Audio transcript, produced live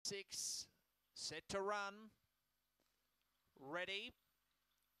6, set to run. Ready.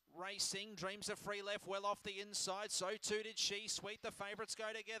 Racing, Dreams of Free left well off the inside, so too did She Sweet. The favourites go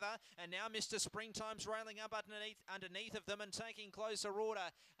together, and now Mr. Springtime's railing up underneath of them and taking closer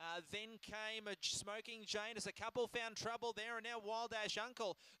order. Then came a Smoking Jane as a couple found trouble there, and now Wild Ash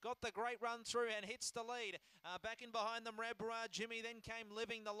Uncle got the great run through and hits the lead. Back in behind them, Rabra Jimmy, then came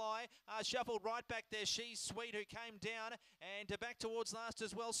Living the Lie. Shuffled right back there, She Sweet, who came down, and back towards last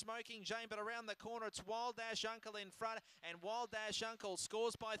as well, Smoking Jane, but around the corner it's Wild Ash Uncle in front, and Wild Ash Uncle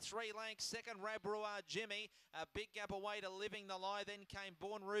scores by 3 lengths. Second, Rabroa Jimmy, a big gap away to Living the Lie. Then came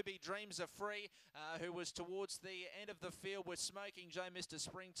Born Ruby, Dreams Are Free, who was towards the end of the field with Smoking Jay, Mr.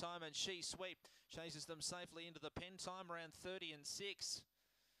 Springtime, and She Sweet chases them safely into the pen. Time around 30 and 6.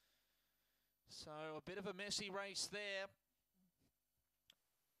 So a bit of a messy race there.